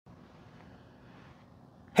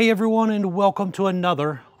Hey everyone, and welcome to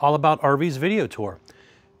another All About RVs video tour.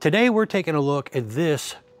 Today we're taking a look at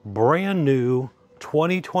this brand new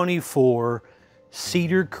 2024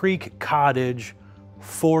 Cedar Creek Cottage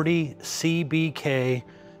 40CBK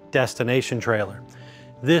destination trailer.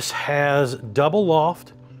 This has double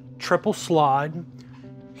loft, triple slide,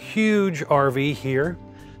 huge RV here.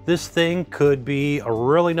 This thing could be a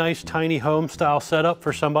really nice tiny home style setup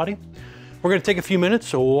for somebody. We're gonna take a few minutes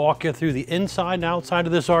to walk you through the inside and outside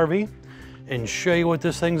of this RV and show you what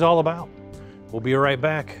this thing's all about. We'll be right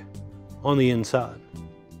back on the inside.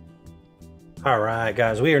 All right,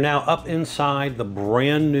 guys, we are now up inside the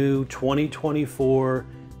brand new 2024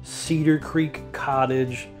 Cedar Creek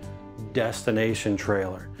Cottage destination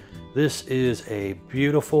trailer. This is a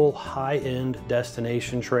beautiful high-end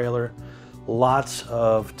destination trailer. Lots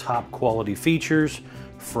of top quality features,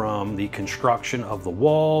 from the construction of the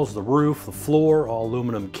walls, the roof, the floor, all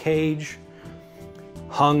aluminum cage,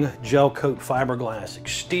 hung gel coat fiberglass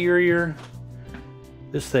exterior.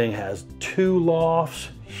 This thing has 2 lofts,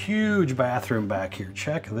 huge bathroom back here.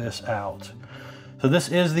 Check this out. So this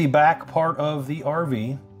is the back part of the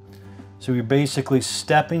RV. So you're basically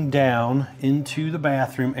stepping down into the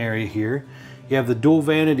bathroom area here. You have the dual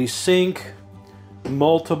vanity sink,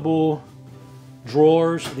 multiple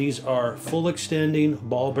drawers. These are full extending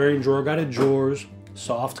ball bearing drawer guided drawers,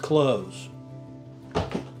 soft close.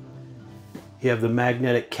 You have the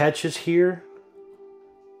magnetic catches here,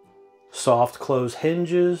 soft close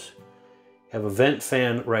hinges. You have a vent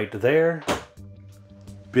fan right there,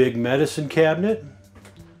 big medicine cabinet.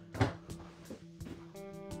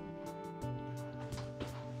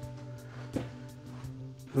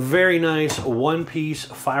 Very nice one-piece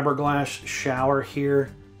fiberglass shower here.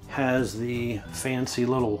 Has the fancy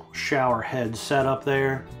little shower head set up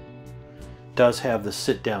there. Does have the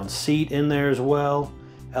sit-down seat in there as well.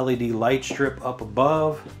 LED light strip up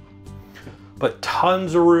above. But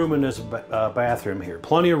tons of room in this bathroom here.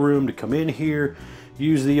 Plenty of room to come in here,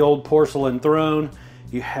 use the old porcelain throne.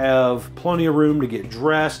 You have plenty of room to get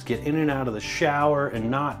dressed, get in and out of the shower,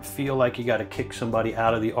 and not feel like you got to kick somebody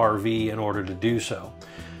out of the RV in order to do so.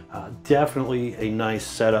 Definitely a nice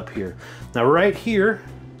setup here. Now right here,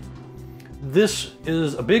 this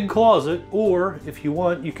is a big closet, or if you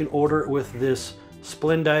want, you can order it with this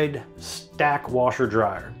Splendide stack washer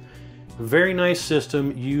dryer. Very nice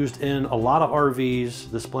system used in a lot of RVs,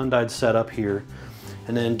 the Splendide setup here.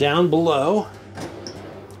 And then down below,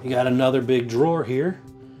 you got another big drawer here.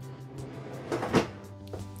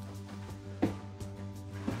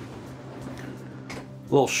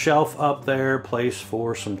 Little shelf up there, place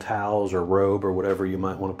for some towels or robe or whatever you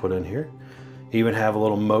might want to put in here. You even have a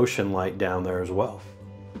little motion light down there as well.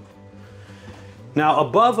 Now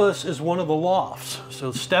above us is one of the lofts.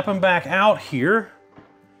 So stepping back out here,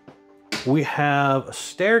 we have a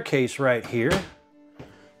staircase right here.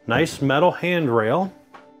 Nice metal handrail.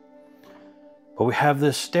 But we have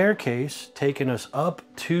this staircase taking us up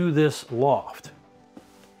to this loft.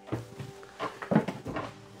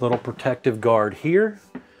 Little protective guard here.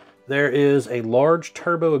 There is a large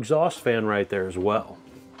turbo exhaust fan right there as well.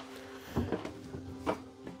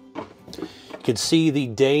 You can see the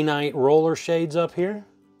day-night roller shades up here.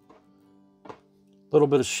 A little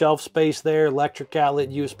bit of shelf space there, electric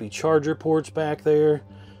outlet, USB charger ports back there.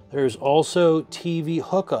 There's also TV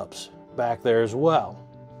hookups back there as well.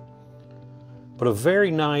 But a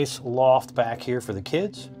very nice loft back here for the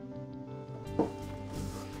kids.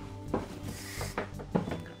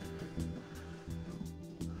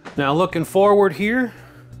 Now looking forward here,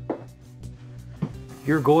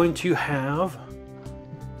 you're going to have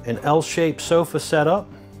an L-shaped sofa setup,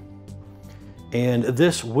 and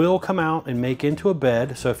this will come out and make into a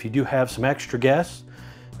bed. So if you do have some extra guests,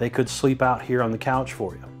 they could sleep out here on the couch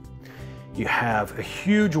for you. You have a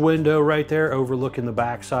huge window right there overlooking the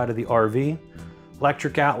back side of the RV.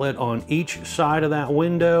 Electric outlet on each side of that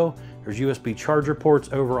window. There's USB charger ports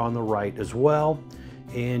over on the right as well.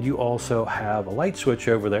 And you also have a light switch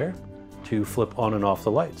over there to flip on and off the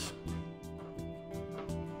lights.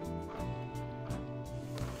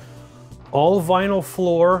 All vinyl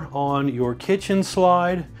floor on your kitchen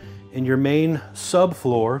slide and your main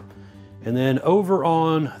subfloor. And then over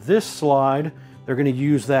on this slide, they're going to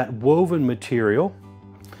use that woven material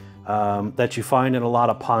that you find in a lot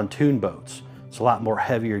of pontoon boats. It's a lot more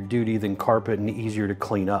heavier duty than carpet and easier to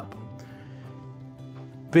clean up.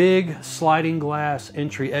 Big sliding glass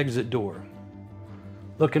entry exit door.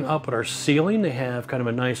 Looking up at our ceiling, they have kind of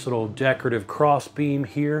a nice little decorative cross beam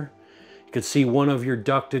here. You can see one of your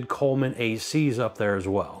ducted Coleman ACs up there as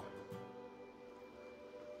well.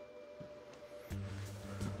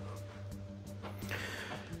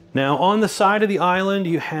 Now on the side of the island,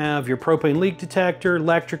 you have your propane leak detector,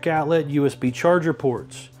 electric outlet, USB charger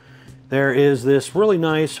ports. There is this really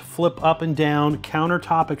nice flip up and down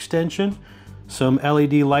countertop extension, some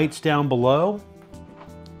LED lights down below.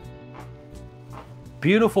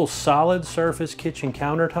 Beautiful solid surface kitchen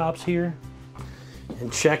countertops here.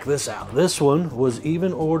 And check this out. This one was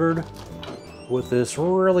even ordered with this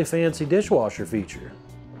really fancy dishwasher feature.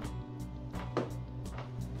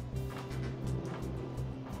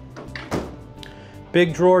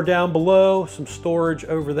 Big drawer down below, some storage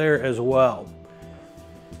over there as well.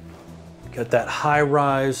 Got that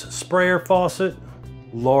high-rise sprayer faucet,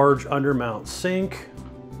 large undermount sink.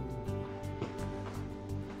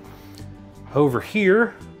 Over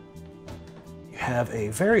here, you have a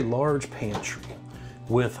very large pantry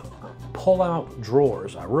with pull-out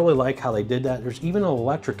drawers. I really like how they did that. There's even an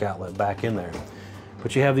electric outlet back in there.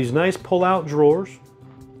 But you have these nice pull-out drawers.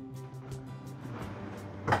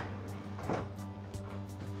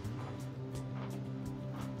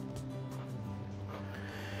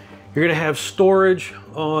 You're gonna have storage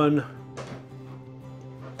on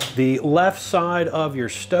the left side of your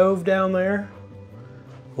stove down there,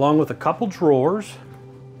 along with a couple drawers.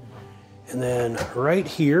 And then right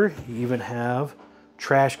here, you even have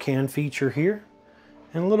trash can feature here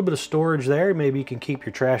and a little bit of storage there. Maybe you can keep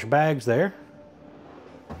your trash bags there.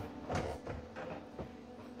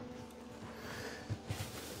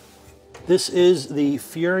 This is the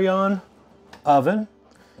Furrion oven.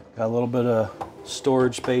 Got a little bit of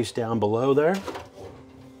storage space down below there.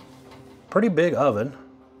 Pretty big oven.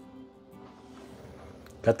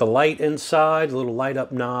 Got the light inside, little light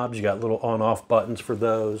up knobs. You got little on off buttons for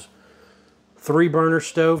those. 3-burner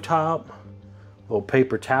stove top. Little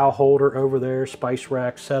paper towel holder over there, spice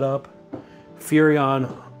rack setup.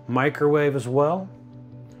 Furrion microwave as well.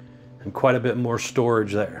 And quite a bit more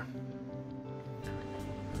storage there.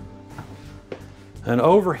 And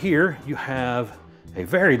over here you have a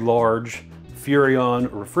very large Furrion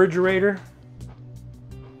refrigerator.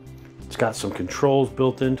 It's got some controls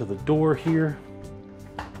built into the door here.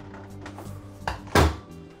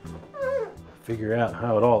 Figure out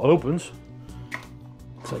how it all opens.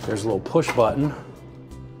 Looks like there's a little push button.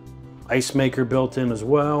 Ice maker built in as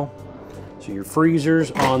well. So your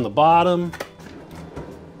freezer's on the bottom.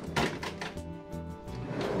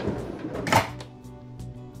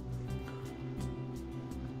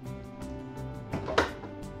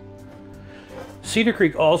 Cedar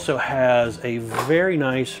Creek also has a very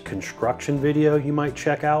nice construction video you might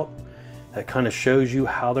check out that kind of shows you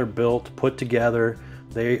how they're built, put together.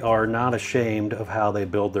 They are not ashamed of how they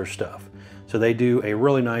build their stuff. So they do a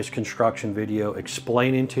really nice construction video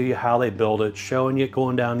explaining to you how they build it, showing you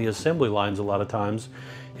going down the assembly lines a lot of times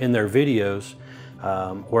in their videos,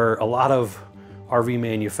 where a lot of RV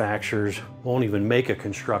manufacturers won't even make a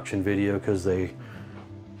construction video because they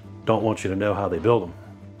don't want you to know how they build them.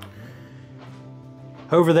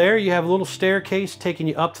 Over there, you have a little staircase taking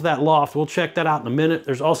you up to that loft. We'll check that out in a minute.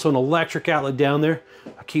 There's also an electric outlet down there.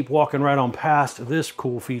 I keep walking right on past this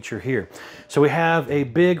cool feature here. So we have a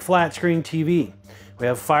big flat screen TV. We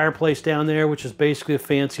have a fireplace down there, which is basically a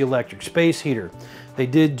fancy electric space heater. They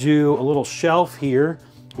did do a little shelf here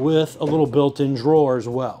with a little built-in drawer as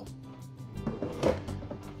well.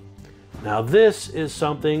 Now this is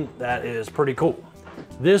something that is pretty cool.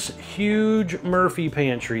 This huge Murphy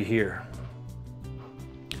pantry here.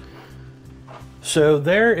 So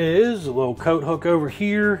there is a little coat hook over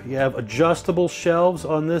here. You have adjustable shelves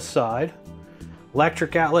on this side.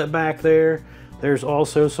 Electric outlet back there. There's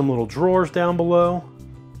also some little drawers down below.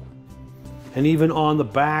 And even on the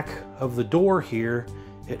back of the door here,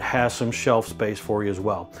 it has some shelf space for you as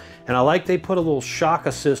well. And I like they put a little shock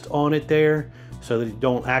assist on it there so that you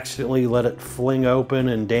don't accidentally let it fling open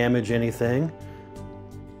and damage anything.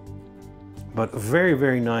 But very,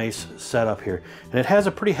 very nice setup here. And it has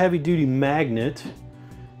a pretty heavy duty magnet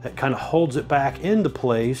that kind of holds it back into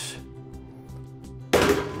place.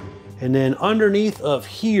 And then underneath of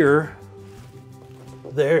here,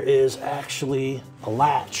 there is actually a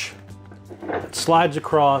latch that slides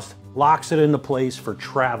across, locks it into place for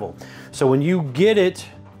travel. So when you get it,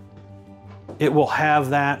 it will have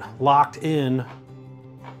that locked in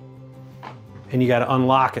and you got to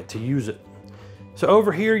unlock it to use it. So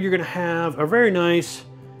over here, you're gonna have a very nice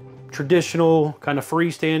traditional kind of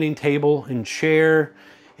freestanding table and chair,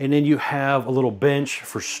 and then you have a little bench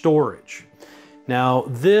for storage. Now,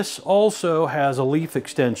 this also has a leaf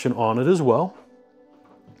extension on it as well.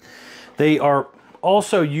 They are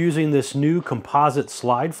also using this new composite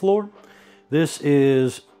slide floor. This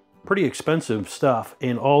is pretty expensive stuff,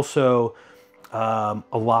 and also a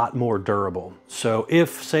lot more durable. So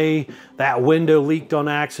if, say, that window leaked on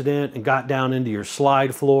accident and got down into your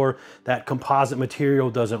slide floor, that composite material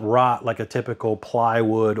doesn't rot like a typical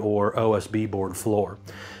plywood or OSB board floor.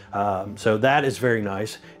 So that is very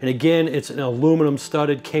nice. And again, it's an aluminum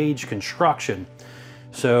studded cage construction.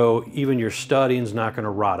 So even your studding is not going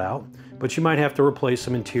to rot out, but you might have to replace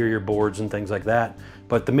some interior boards and things like that.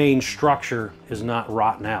 But the main structure is not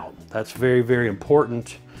rotting out. That's very, very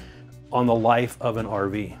important on the life of an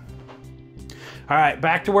RV. All right,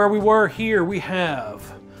 back to where we were. Here we have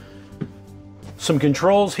some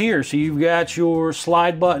controls here. So you've got your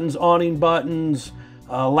slide buttons, awning buttons,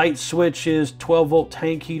 light switches, 12-volt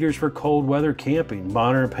tank heaters for cold weather camping,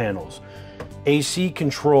 monitor panels, AC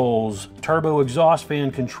controls, turbo exhaust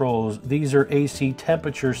fan controls. These are AC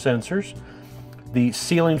temperature sensors. The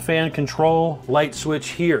ceiling fan control, light switch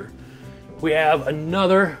here. We have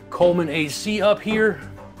another Coleman AC up here.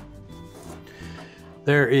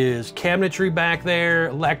 There is cabinetry back there,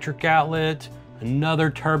 electric outlet, another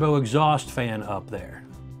turbo exhaust fan up there.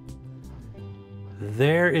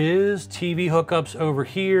 There is TV hookups over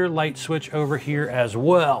here, light switch over here as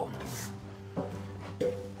well.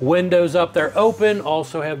 Windows up there open,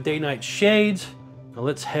 also have day-night shades. Now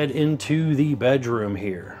let's head into the bedroom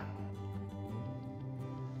here.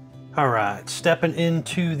 All right, stepping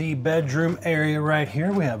into the bedroom area right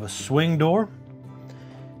here, we have a swing door.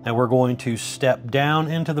 Now we're going to step down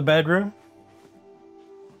into the bedroom.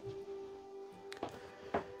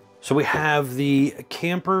 So we have the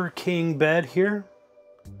Camper King bed here.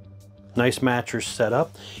 Nice mattress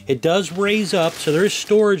setup. It does raise up, so there is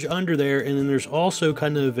storage under there, and then there's also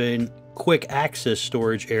kind of a quick access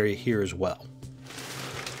storage area here as well.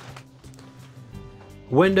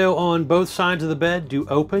 Window on both sides of the bed do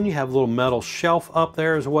open. You have a little metal shelf up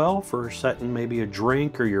there as well for setting maybe a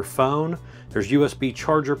drink or your phone. There's USB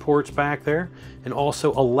charger ports back there, and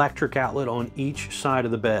also electric outlet on each side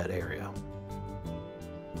of the bed area.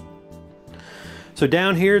 So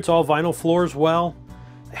down here, it's all vinyl floor as well.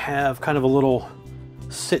 They have kind of a little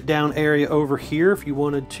sit down area over here if you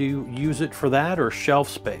wanted to use it for that, or shelf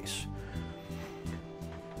space.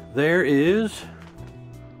 There is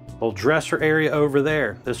a little dresser area over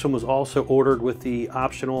there. This one was also ordered with the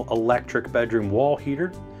optional electric bedroom wall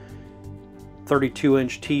heater.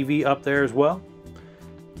 32-inch TV up there as well.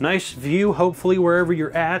 Nice view, hopefully, wherever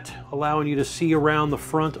you're at, allowing you to see around the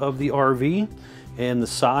front of the RV and the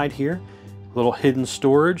side here. A little hidden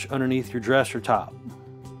storage underneath your dresser top.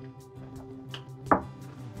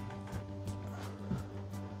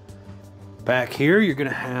 Back here, you're going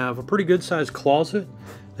to have a pretty good sized closet.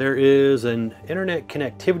 There is an internet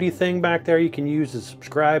connectivity thing back there you can use to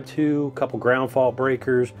subscribe to, a couple ground fault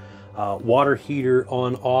breakers, water heater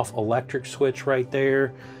on off electric switch right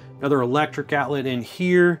there, another electric outlet in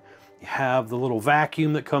here. You have the little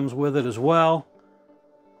vacuum that comes with it as well.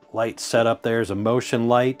 Light set up there is a motion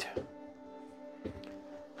light.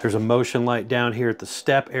 There's a motion light down here at the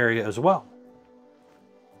step area as well.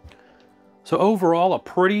 So overall, a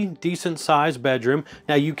pretty decent sized bedroom.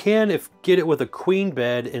 Now you can get it with a queen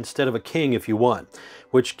bed instead of a king if you want,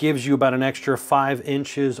 which gives you about an extra 5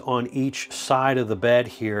 inches on each side of the bed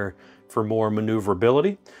here for more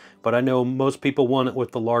maneuverability. But I know most people want it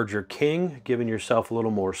with the larger king, giving yourself a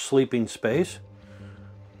little more sleeping space.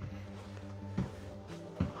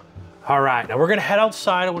 All right, now we're gonna head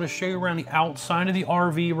outside. I wanna show you around the outside of the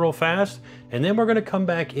RV real fast, and then we're gonna come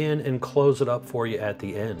back in and close it up for you at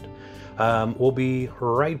the end. We'll be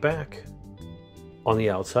right back on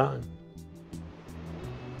the outside.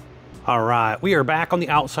 All right, we are back on the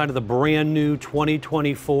outside of the brand new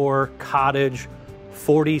 2024 Cottage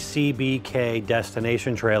 40CBK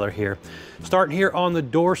destination trailer here. Starting here on the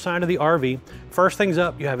door side of the RV. First things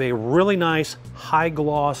up, you have a really nice high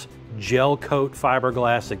gloss gel coat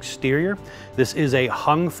fiberglass exterior. This is a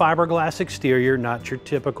hung fiberglass exterior, not your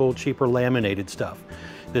typical cheaper laminated stuff.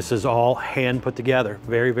 This is all hand put together.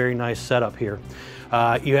 Very, very nice setup here.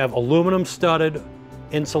 You have aluminum studded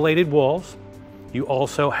insulated walls. You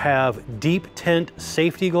also have deep tint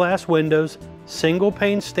safety glass windows, single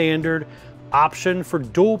pane standard, option for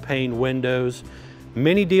dual pane windows.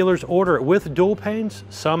 Many dealers order it with dual panes,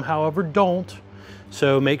 some however don't.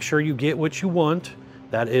 So make sure you get what you want.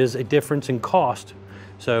 That is a difference in cost.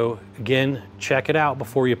 So again, check it out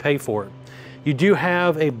before you pay for it. You do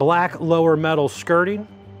have a black lower metal skirting.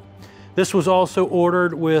 This was also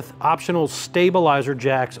ordered with optional stabilizer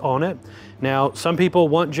jacks on it. Now, some people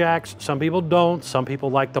want jacks, some people don't. Some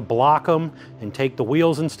people like to block them and take the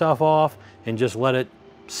wheels and stuff off and just let it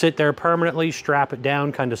sit there permanently, strap it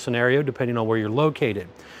down kind of scenario, depending on where you're located.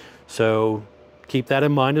 So keep that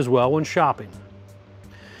in mind as well when shopping.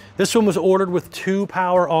 This one was ordered with 2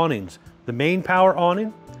 power awnings. The main power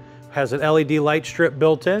awning has an LED light strip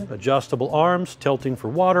built in, adjustable arms, tilting for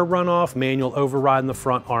water runoff, manual override in the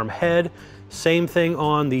front arm head. Same thing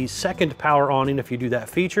on the second power awning if you do that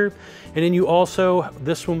feature. And then you also,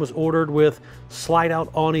 this one was ordered with slide out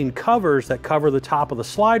awning covers that cover the top of the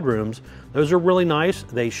slide rooms. Those are really nice.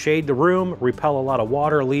 They shade the room, repel a lot of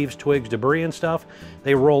water, leaves, twigs, debris and stuff.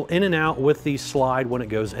 They roll in and out with the slide when it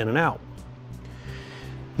goes in and out.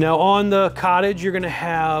 Now on the Cottage, you're gonna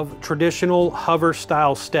have traditional hover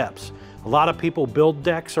style steps. A lot of people build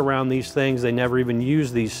decks around these things. They never even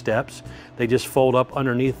use these steps. They just fold up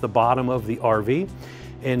underneath the bottom of the RV,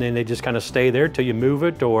 and then they just kind of stay there till you move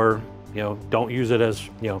it, or don't use it as,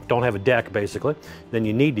 don't have a deck basically. Then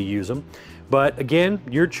you need to use them. But again,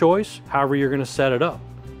 your choice, however you're gonna set it up.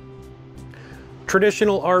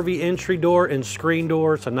 Traditional RV entry door and screen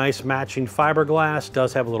door. It's a nice matching fiberglass,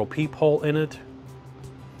 does have a little peephole in it.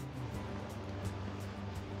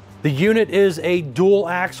 The unit is a dual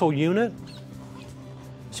axle unit.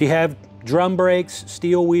 So you have drum brakes,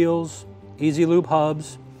 steel wheels, easy lube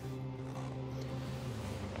hubs.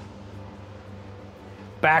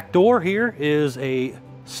 Back door here is a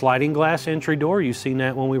sliding glass entry door. You've seen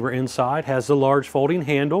that when we were inside. Has the large folding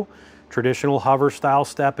handle, traditional hover style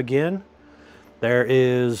step again. There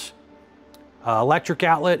is electric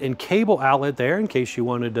outlet and cable outlet there in case you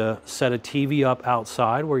wanted to set a TV up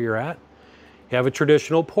outside where you're at. You have a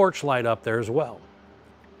traditional porch light up there as well.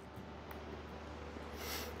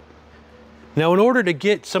 Now in order to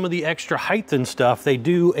get some of the extra height and stuff, they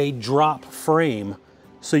do a drop frame.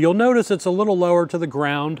 So you'll notice it's a little lower to the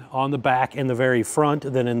ground on the back and the very front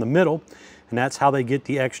than in the middle. And that's how they get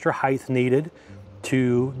the extra height needed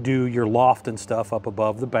to do your loft and stuff up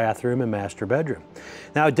above the bathroom and master bedroom.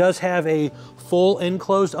 Now it does have a full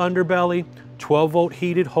enclosed underbelly, 12-volt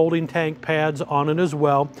heated holding tank pads on it as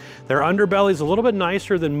well. Their underbelly is a little bit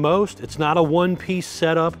nicer than most. It's not a one-piece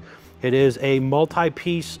setup. It is a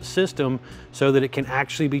multi-piece system so that it can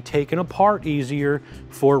actually be taken apart easier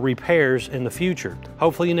for repairs in the future.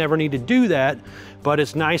 Hopefully you never need to do that, but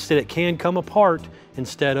it's nice that it can come apart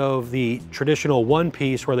instead of the traditional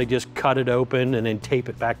one-piece where they just cut it open and then tape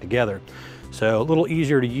it back together. So a little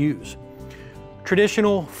easier to use.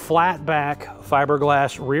 Traditional flat back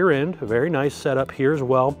fiberglass rear end, a very nice setup here as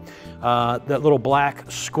well. That little black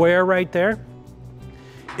square right there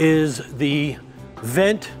is the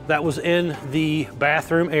vent that was in the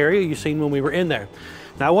bathroom area you've seen when we were in there.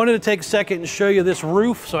 Now I wanted to take a second and show you this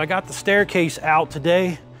roof. So I got the staircase out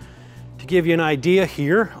today to give you an idea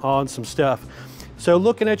here on some stuff. So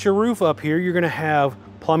looking at your roof up here, you're gonna have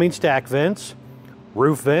plumbing stack vents,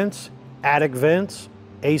 roof vents, attic vents,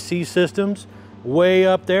 AC systems. Way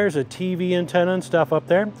up there's a TV antenna and stuff up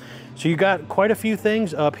there. So you got quite a few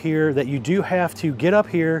things up here that you do have to get up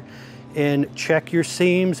here and check your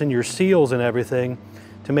seams and your seals and everything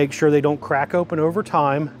to make sure they don't crack open over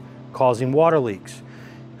time, causing water leaks.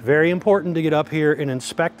 Very important to get up here and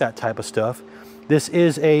inspect that type of stuff. This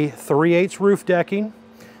is a 3/8 roof decking,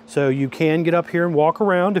 so you can get up here and walk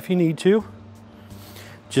around if you need to.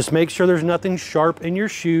 Just make sure there's nothing sharp in your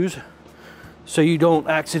shoes so you don't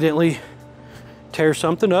accidentally tear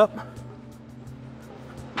something up.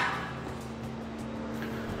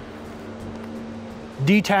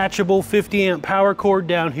 Detachable 50 amp power cord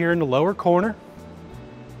down here in the lower corner.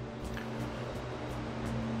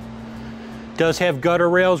 Does have gutter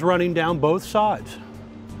rails running down both sides.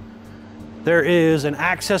 There is an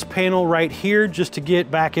access panel right here just to get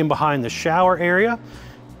back in behind the shower area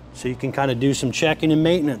so you can kind of do some checking and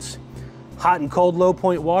maintenance. Hot and cold low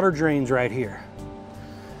point water drains right here.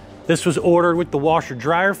 This was ordered with the washer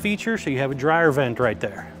dryer feature, so you have a dryer vent right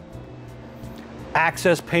there.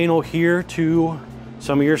 Access panel here to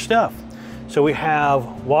some of your stuff. So we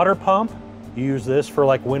have water pump. You use this for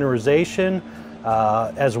like winterization,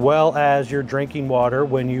 as well as your drinking water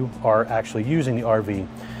when you are actually using the RV.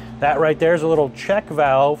 That right there is a little check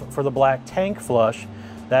valve for the black tank flush.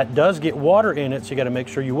 That does get water in it, so you gotta make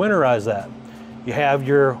sure you winterize that. You have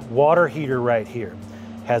your water heater right here.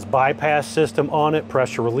 Has bypass system on it,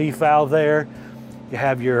 pressure relief valve there. You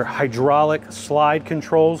have your hydraulic slide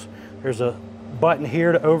controls. There's a button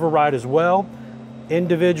here to override as well.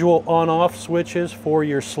 Individual on-off switches for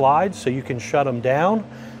your slides so you can shut them down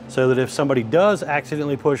so that if somebody does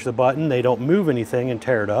accidentally push the button, they don't move anything and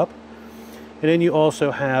tear it up. And then you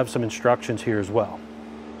also have some instructions here as well.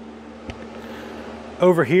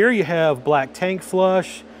 Over here you have black tank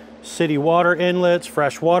flush, city water inlets,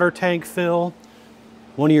 fresh water tank fill,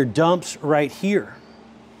 one of your dumps right here.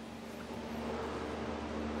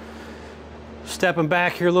 Stepping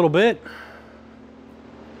back here a little bit,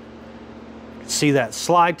 See that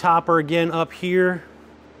slide topper again up here.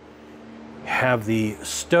 Have the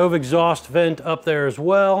stove exhaust vent up there as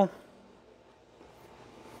well.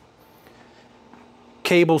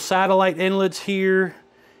 Cable satellite inlets here.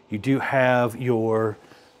 You do have your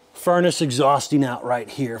furnace exhausting out right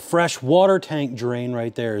here. Fresh water tank drain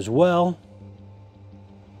right there as well.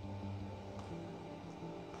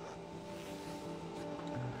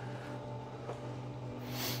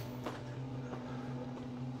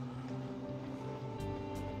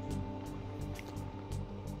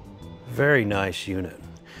 Very nice unit.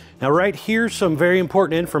 Now right here's some very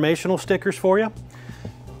important informational stickers for you.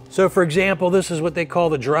 So for example, this is what they call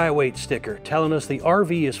the dry weight sticker, telling us the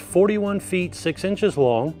RV is 41 feet 6 inches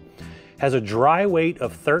long, has a dry weight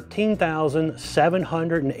of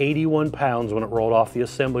 13,781 pounds when it rolled off the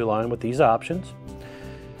assembly line with these options.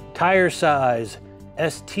 Tire size,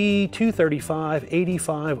 ST 235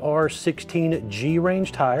 85R 16G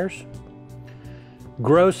range tires.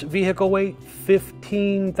 Gross vehicle weight,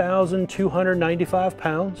 15,295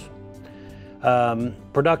 pounds.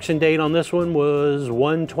 Production date on this one was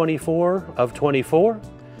 1/24/24.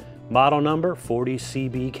 Model number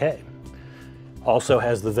 40CBK. Also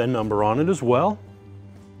has the VIN number on it as well.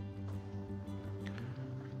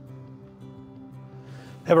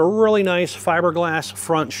 Have a really nice fiberglass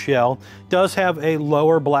front shell. Does have a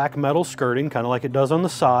lower black metal skirting, kind of like it does on the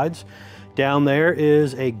sides. Down there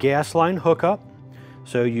is a gas line hookup,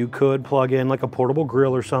 so you could plug in like a portable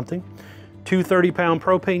grill or something. Two 30-pound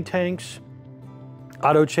propane tanks,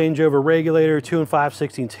 auto changeover regulator, 2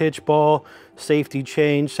 5/16 hitch ball, safety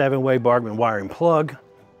change, 7-way Bargman wiring plug.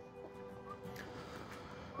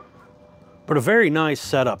 But a very nice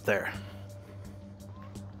setup there.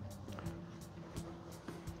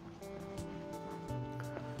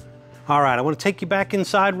 All right, I want to take you back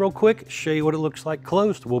inside real quick, show you what it looks like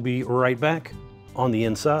closed. We'll be right back on the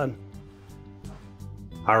inside.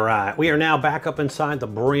 All right, we are now back up inside the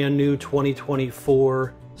brand new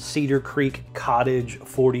 2024 Cedar Creek Cottage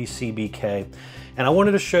 40CBK. And I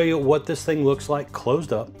wanted to show you what this thing looks like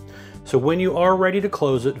closed up. So when you are ready to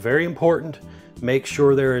close it, very important, make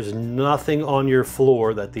sure there is nothing on your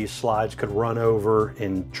floor that these slides could run over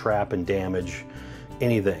and trap and damage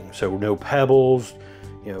anything. So no pebbles,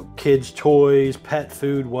 you know, kids' toys, pet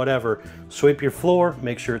food, whatever. Sweep your floor,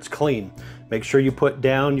 make sure it's clean. Make sure you put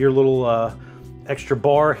down your little extra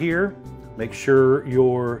bar here. Make sure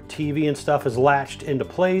your TV and stuff is latched into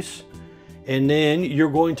place. And then you're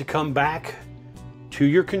going to come back to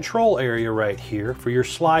your control area right here for your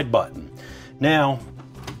slide button. Now,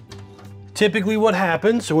 typically what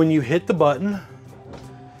happens when you hit the button,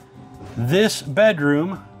 this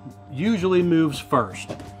bedroom usually moves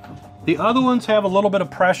first. The other ones have a little bit of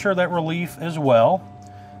pressure, that relief as well.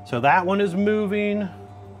 So that one is moving,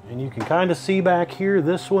 and you can kind of see back here,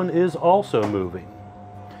 this one is also moving.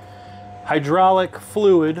 Hydraulic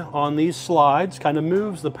fluid on these slides kind of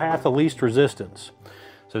moves the path of least resistance.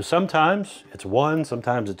 So sometimes it's 1,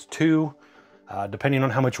 sometimes it's 2, depending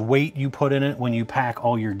on how much weight you put in it when you pack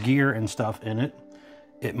all your gear and stuff in it.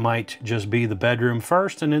 It might just be the bedroom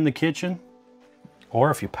first and then the kitchen. Or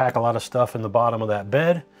if you pack a lot of stuff in the bottom of that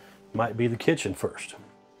bed, it might be the kitchen first.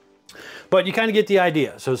 But you kind of get the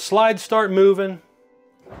idea. So slides start moving.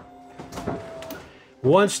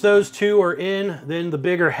 Once those two are in, then the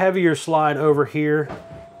bigger, heavier slide over here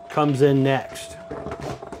comes in next.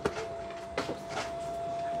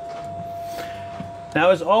 Now,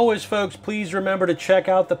 as always, folks, please remember to check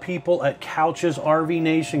out the people at Couch's RV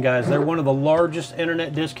Nation, guys. They're one of the largest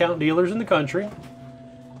internet discount dealers in the country.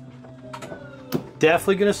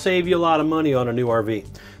 Definitely going to save you a lot of money on a new RV.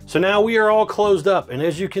 So now we are all closed up, and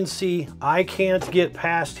as you can see, I can't get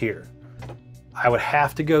past here. I would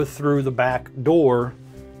have to go through the back door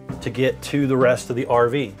to get to the rest of the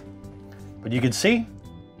RV. But you can see,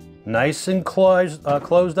 nice and closed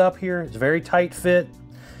up here. It's very tight fit.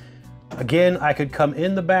 Again, I could come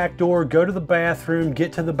in the back door, go to the bathroom,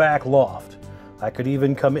 get to the back loft. I could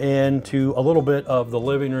even come into a little bit of the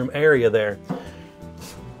living room area there.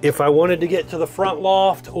 If I wanted to get to the front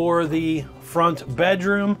loft or the front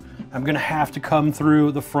bedroom, I'm gonna have to come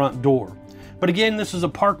through the front door. But again, this is a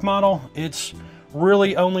park model. It's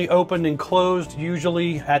really only opened and closed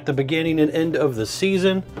usually at the beginning and end of the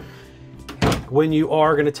season. When you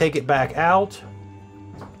are gonna take it back out,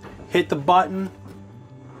 hit the button,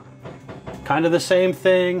 kind of the same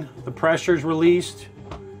thing. The pressure's released.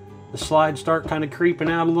 The slides start kind of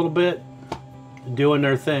creeping out a little bit, doing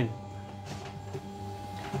their thing.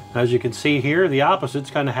 As you can see here, the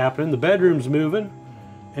opposite's kind of happening. The bedroom's moving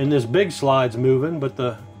and this big slide's moving, but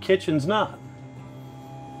the kitchen's not.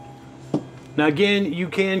 Now again, you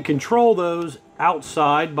can control those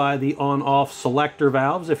outside by the on-off selector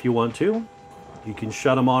valves if you want to. You can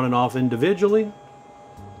shut them on and off individually.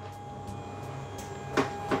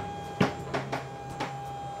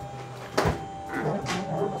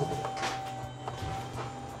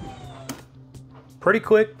 Pretty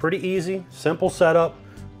quick, pretty easy, simple setup.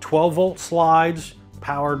 12-volt slides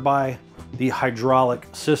powered by the hydraulic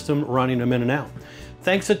system running them in and out.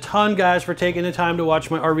 Thanks a ton, guys, for taking the time to watch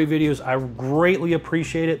my RV videos. I greatly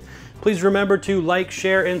appreciate it. Please remember to like,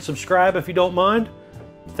 share, and subscribe if you don't mind.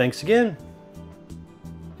 Thanks again.